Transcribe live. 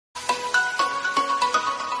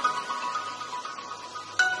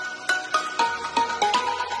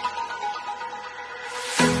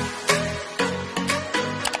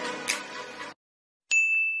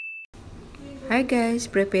Hi guys,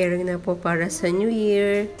 preparing na po para sa New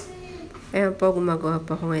Year. Ayan po, gumagawa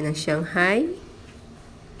po ako ngayon ng Shanghai.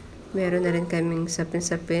 Meron na rin kaming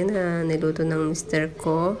sapin-sapin na niluto ng mister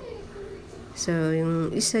ko. So, yung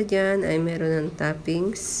isa dyan ay meron ng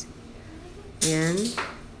toppings. Ayan.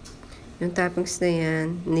 Yung toppings na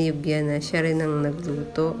yan, niyog yan na siya rin ang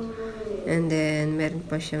nagluto. And then, meron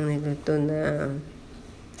pa siyang niluto na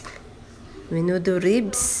menudo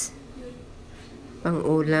ribs, pang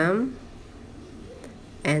ulam.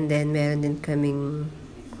 And then, meron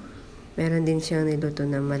din siyang niluto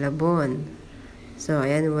na malabon. So,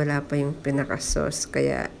 ayan, wala pa yung pinaka-sauce,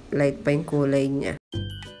 kaya light pa yung kulay niya.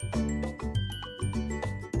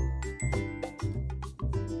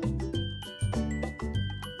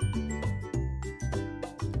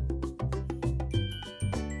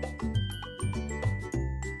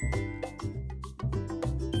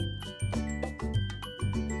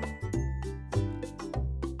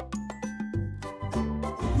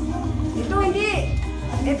 Ito hindi.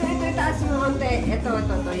 Ito, itaas mo konti. Ito,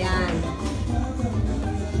 yan.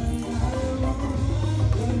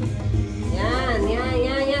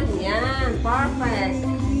 Yan. Perfect.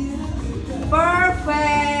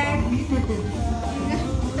 Perfect.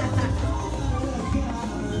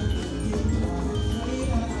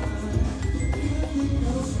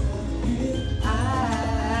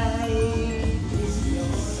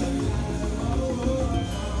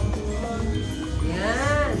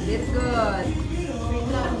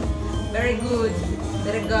 Very good.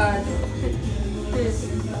 Very good. Very good.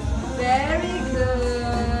 Very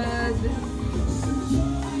good.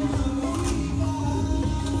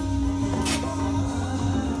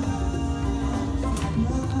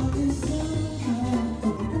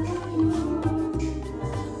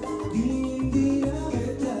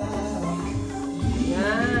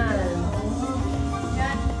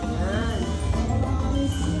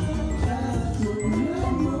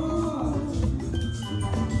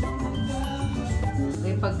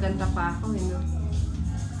 Pagkanta pa ako, no?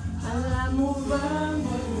 Alam mo ba?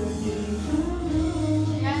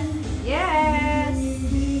 Yes!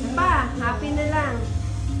 Pa, happy na lang.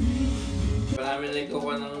 Marami na ikaw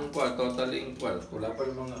ka ng total inqual. Wala pa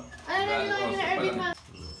yung mga...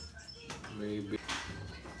 Maybe.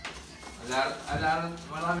 Alaran,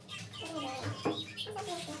 marami.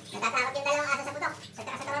 Natatakot yung dalawang aso sa putok. Sa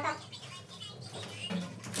tawatok.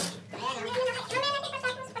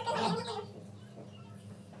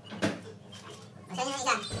 Asan yung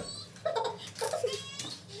isa?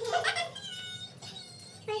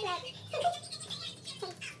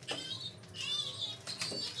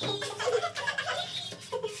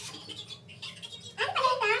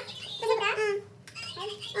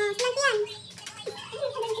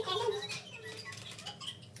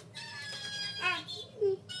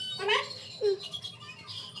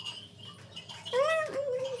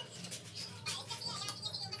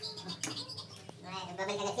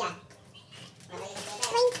 Babalik agad siya.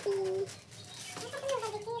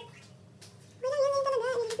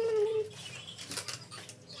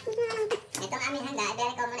 Ito ang aming handa.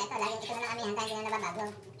 Very common ito. Laging ito na ang aming handa. Hindi na nababago.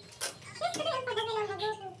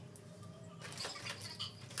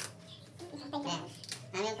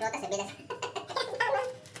 Aming prutas. Bilas.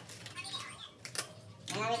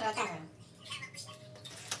 Aming prutas.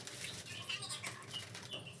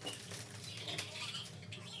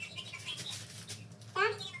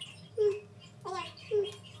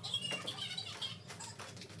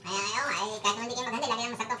 Kahit naman hindi kayo maghanda, lagi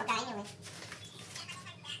naman masarap ang pagkain nyo eh.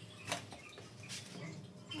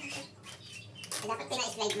 Dapat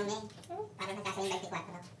pina-slide mo eh. Para nagkasa yung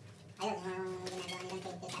 24. Ayun, yung ginagawa nilang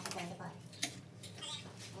 20 kasi 24.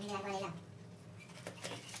 Yung ginagawa nila.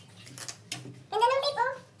 Ganda ng tape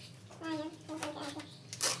oh! Ayan, yung pagkain.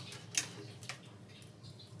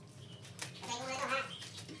 Patay mo muna ito ha.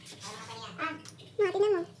 Para makapal niya.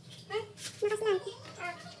 Tingnan mo. Nakas lang.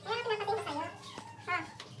 Kaya ka pinapatay mo sa'yo.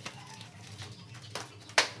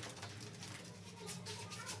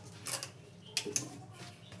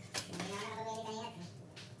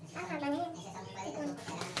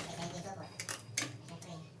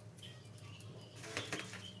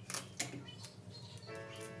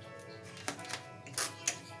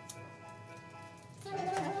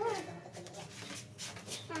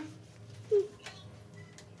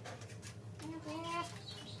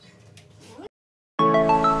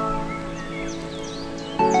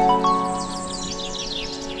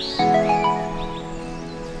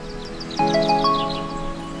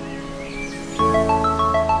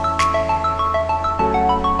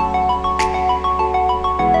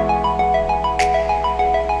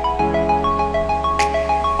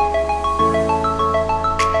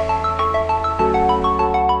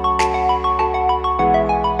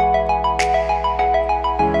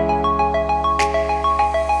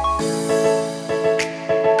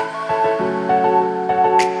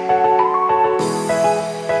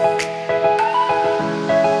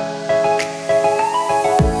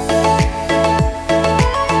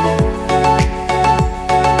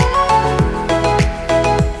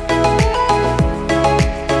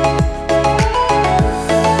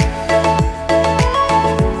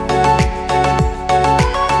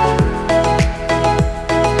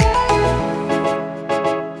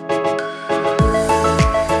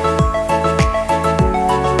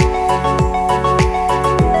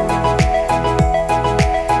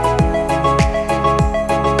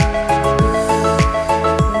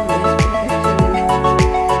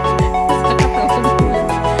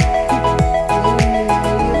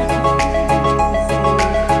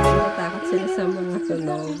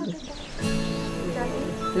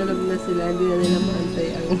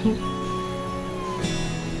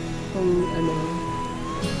 ano,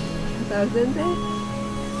 ang tawag doon tayo?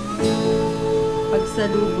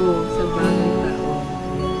 Pagsalubong sa bagong taon.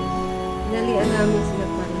 Hinalian namin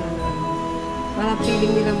sila para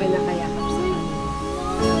feeling nila may nakayakap sa kanila.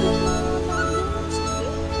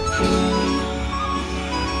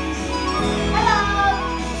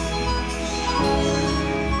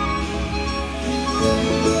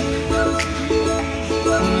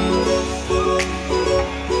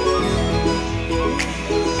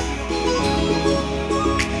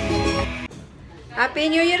 Happy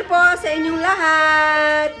New Year po sa inyong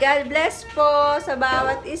lahat. God bless po sa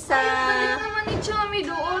bawat isa. Balik naman ni Chami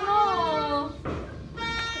doon, oh.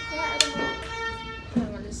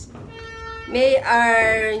 May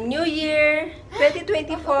our New Year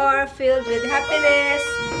 2024 filled with happiness,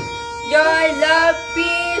 joy, love,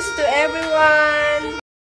 peace to everyone.